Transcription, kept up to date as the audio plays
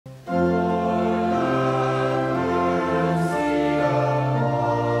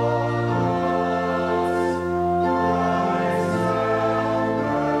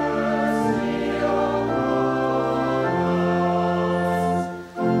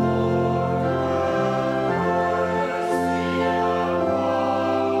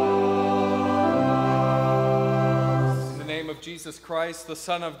of Jesus Christ, the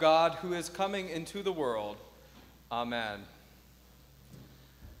Son of God, who is coming into the world. Amen.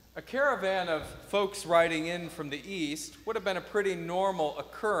 A caravan of folks riding in from the east would have been a pretty normal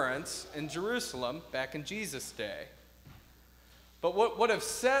occurrence in Jerusalem back in Jesus' day. But what would have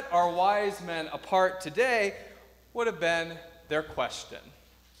set our wise men apart today would have been their question.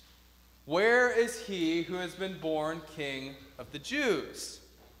 Where is he who has been born King of the Jews?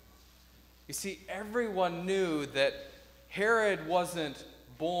 You see, everyone knew that Herod wasn't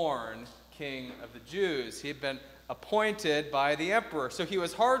born King of the Jews. He had been appointed by the emperor. So he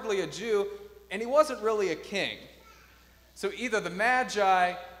was hardly a Jew, and he wasn't really a king. So either the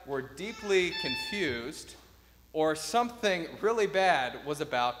Magi were deeply confused, or something really bad was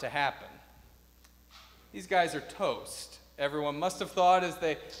about to happen. These guys are toast. Everyone must have thought as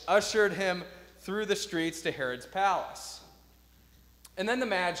they ushered him through the streets to Herod's palace. And then the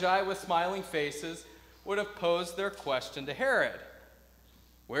Magi, with smiling faces, would have posed their question to Herod.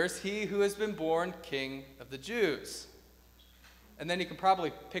 Where's he who has been born King of the Jews? And then you can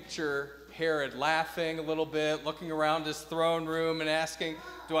probably picture Herod laughing a little bit, looking around his throne room and asking,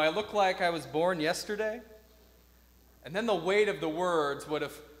 do I look like I was born yesterday? And then the weight of the words would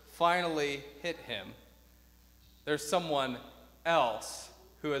have finally hit him. There's someone else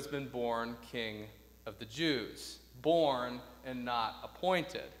who has been born King of the Jews, born and not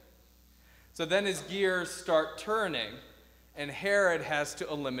appointed. So then his gears start turning, and Herod has to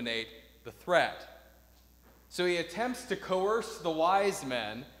eliminate the threat. So he attempts to coerce the wise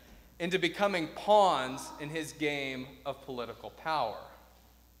men into becoming pawns in his game of political power.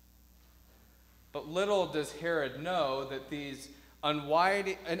 But little does Herod know that these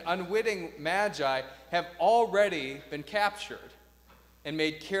unwitting magi have already been captured and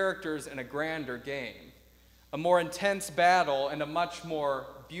made characters in a grander game, a more intense battle, and a much more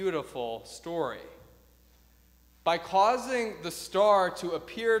beautiful story. By causing the star to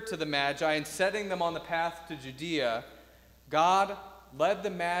appear to the Magi and setting them on the path to Judea, God led the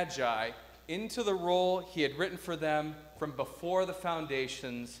Magi into the role he had written for them from before the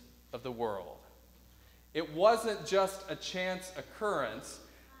foundations of the world. It wasn't just a chance occurrence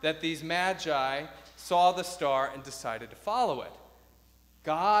that these Magi saw the star and decided to follow it.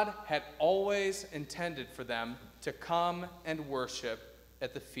 God had always intended for them to come and worship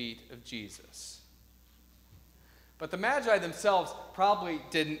at the feet of Jesus. But the Magi themselves probably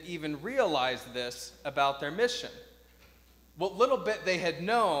didn't even realize this about their mission. What little bit they had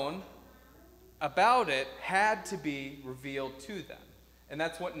known about it had to be revealed to them. And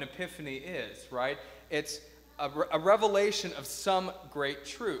that's what an epiphany is, right? It's a revelation of some great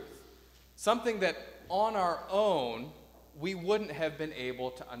truth, something that on our own we wouldn't have been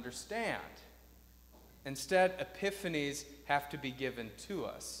able to understand. Instead, epiphanies have to be given to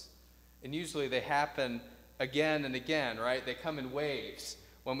us. And usually they happen again and again, right? They come in waves.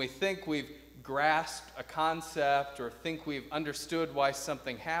 When we think we've grasped a concept or think we've understood why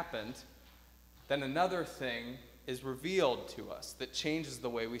something happened, then another thing is revealed to us that changes the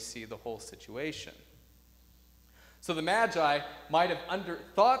way we see the whole situation. So the Magi might have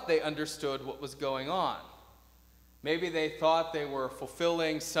thought they understood what was going on. Maybe they thought they were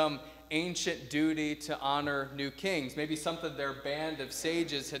fulfilling some ancient duty to honor new kings, maybe something their band of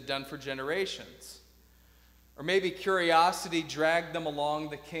sages had done for generations. Or maybe curiosity dragged them along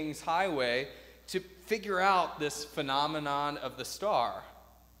the king's highway to figure out this phenomenon of the star.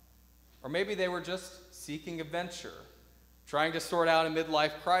 Or maybe they were just seeking adventure, trying to sort out a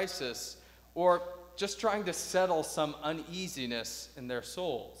midlife crisis, or just trying to settle some uneasiness in their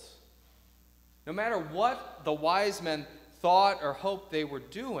souls. No matter what the wise men thought or hoped they were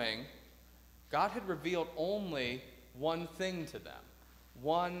doing, God had revealed only one thing to them,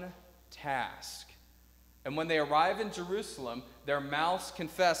 one task. And when they arrive in Jerusalem, their mouths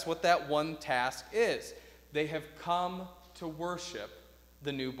confess what that one task is. They have come to worship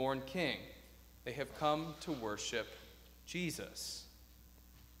the newborn king. They have come to worship Jesus.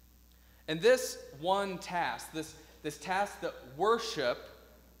 And this one task, this task that worship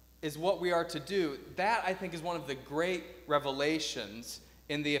is what we are to do, that I think is one of the great revelations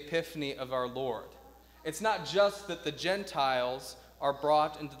in the epiphany of our Lord. It's not just that the Gentiles are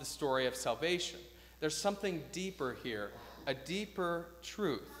brought into the story of salvation. There's something deeper here, a deeper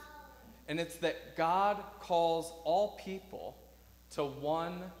truth. And it's that God calls all people to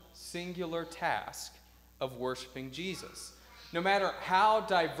one singular task of worshiping Jesus. No matter how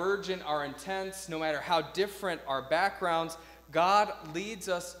divergent our intents, no matter how different our backgrounds, God leads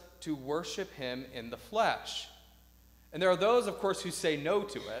us to worship him in the flesh. And there are those, of course, who say no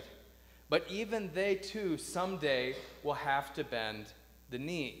to it, but even they too someday will have to bend the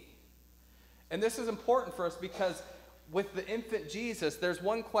knee. And this is important for us because with the infant Jesus, there's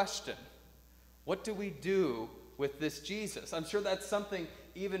one question. What do we do with this Jesus? I'm sure that's something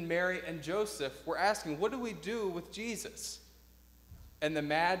even Mary and Joseph were asking. What do we do with Jesus? And the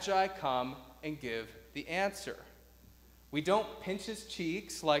Magi come and give the answer. We don't pinch his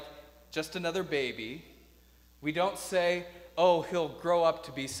cheeks like just another baby. We don't say, oh, he'll grow up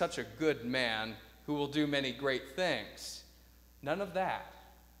to be such a good man who will do many great things. None of that.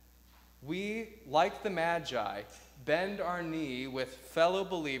 We, like the Magi, bend our knee with fellow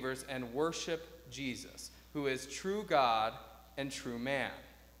believers and worship Jesus, who is true God and true man.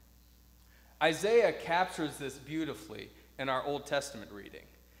 Isaiah captures this beautifully in our Old Testament reading.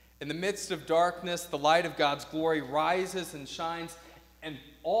 In the midst of darkness, the light of God's glory rises and shines, and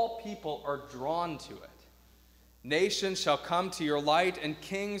all people are drawn to it. Nations shall come to your light, and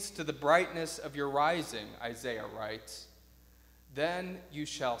kings to the brightness of your rising, Isaiah writes. Then you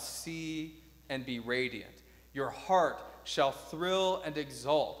shall see and be radiant. Your heart shall thrill and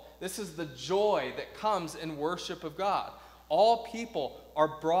exult. This is the joy that comes in worship of God. All people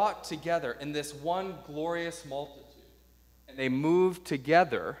are brought together in this one glorious multitude, and they move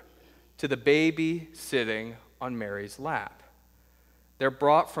together to the baby sitting on Mary's lap. They're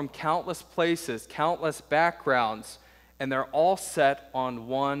brought from countless places, countless backgrounds, and they're all set on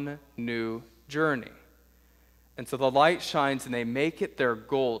one new journey. And so the light shines, and they make it their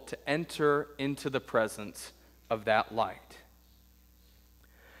goal to enter into the presence of that light.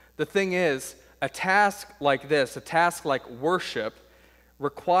 The thing is, a task like this, a task like worship,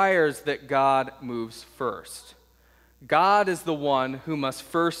 requires that God moves first. God is the one who must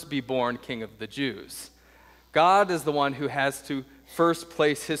first be born King of the Jews. God is the one who has to first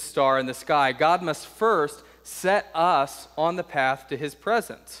place his star in the sky. God must first set us on the path to his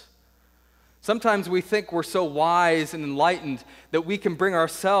presence. Sometimes we think we're so wise and enlightened that we can bring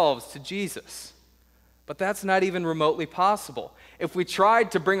ourselves to Jesus. But that's not even remotely possible. If we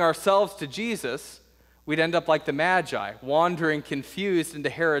tried to bring ourselves to Jesus, we'd end up like the Magi, wandering confused into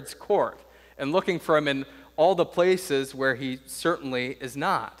Herod's court and looking for him in all the places where he certainly is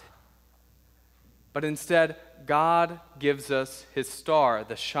not. But instead, God gives us his star,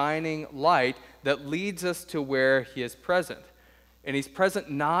 the shining light that leads us to where he is present. And he's present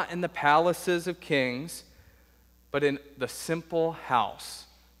not in the palaces of kings, but in the simple house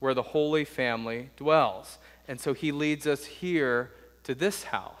where the Holy Family dwells. And so he leads us here to this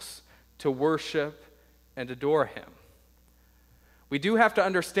house to worship and adore him. We do have to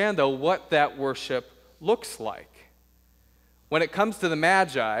understand, though, what that worship looks like. When it comes to the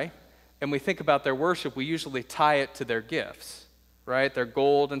Magi, and we think about their worship, we usually tie it to their gifts, right? Their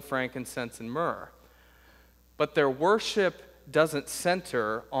gold and frankincense and myrrh. But their worship doesn't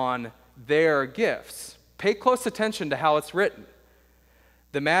center on their gifts. Pay close attention to how it's written.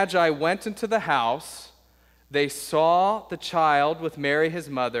 The Magi went into the house, they saw the child with Mary his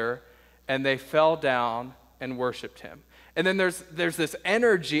mother, and they fell down and worshiped him. And then there's this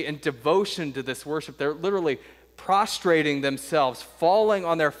energy and devotion to this worship. They're literally prostrating themselves, falling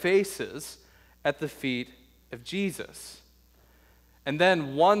on their faces at the feet of Jesus. And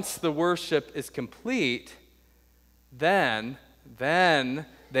then once the worship is complete, then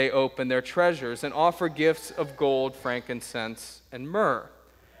they open their treasures and offer gifts of gold, frankincense, and myrrh.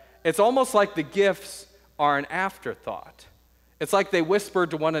 It's almost like the gifts are an afterthought. It's like they whispered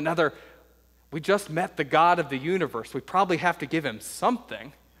to one another, we just met the God of the universe. We probably have to give him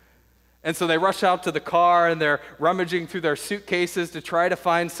something. And so they rush out to the car and they're rummaging through their suitcases to try to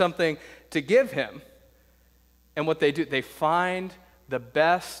find something to give him. And what they do, they find the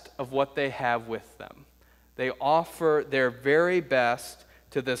best of what they have with them. They offer their very best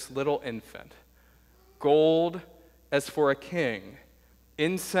to this little infant. Gold as for a king,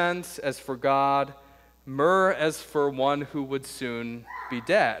 incense as for God, myrrh as for one who would soon be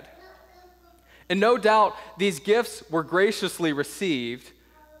dead. And no doubt these gifts were graciously received,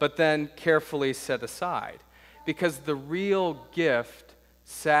 but then carefully set aside, because the real gift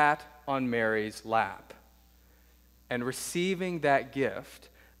sat on Mary's lap. And receiving that gift,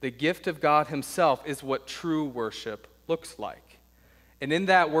 the gift of God himself, is what true worship looks like. And in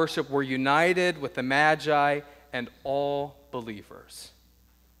that worship, we're united with the Magi and all believers.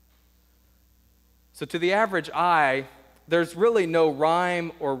 So to the average eye, there's really no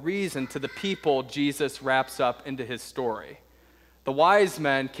rhyme or reason to the people Jesus wraps up into his story. The wise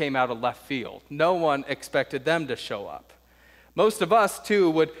men came out of left field. No one expected them to show up. Most of us, too,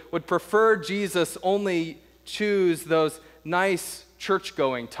 would prefer Jesus only choose those nice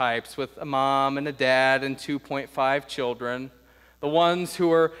church-going types with a mom and a dad and 2.5 children, the ones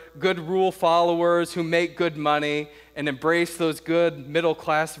who are good rule followers, who make good money and embrace those good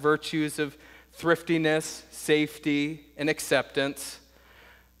middle-class virtues of thriftiness, safety, and acceptance.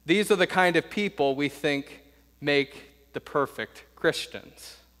 These are the kind of people we think make the perfect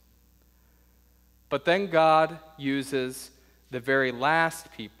Christians. But then God uses the very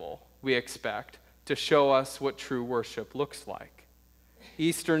last people we expect to show us what true worship looks like.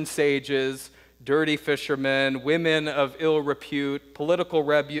 Eastern sages, dirty fishermen, women of ill repute, political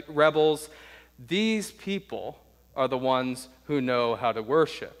rebels, these people are the ones who know how to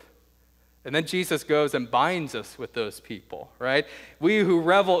worship. And then Jesus goes and binds us with those people, right? We who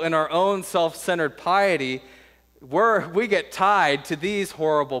revel in our own self-centered piety, we get tied to these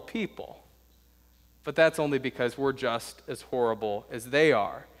horrible people. But that's only because we're just as horrible as they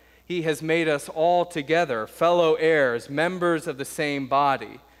are. He has made us all together, fellow heirs, members of the same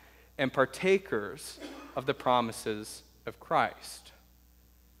body, and partakers of the promises of Christ.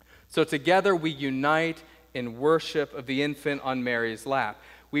 So together we unite in worship of the infant on Mary's lap.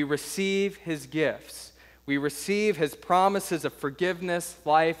 We receive his gifts. We receive his promises of forgiveness,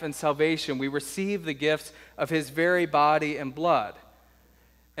 life, and salvation. We receive the gifts of his very body and blood.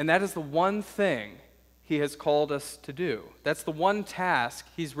 And that is the one thing he has called us to do. That's the one task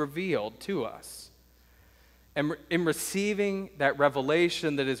he's revealed to us. And in receiving that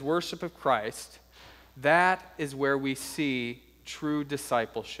revelation that is worship of Christ, that is where we see true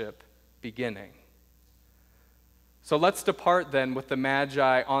discipleship beginning. So let's depart then with the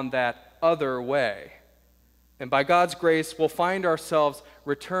Magi on that other way. And by God's grace, we'll find ourselves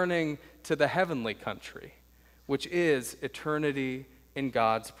returning to the heavenly country, which is eternity in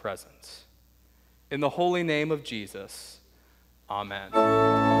God's presence. In the holy name of Jesus, amen.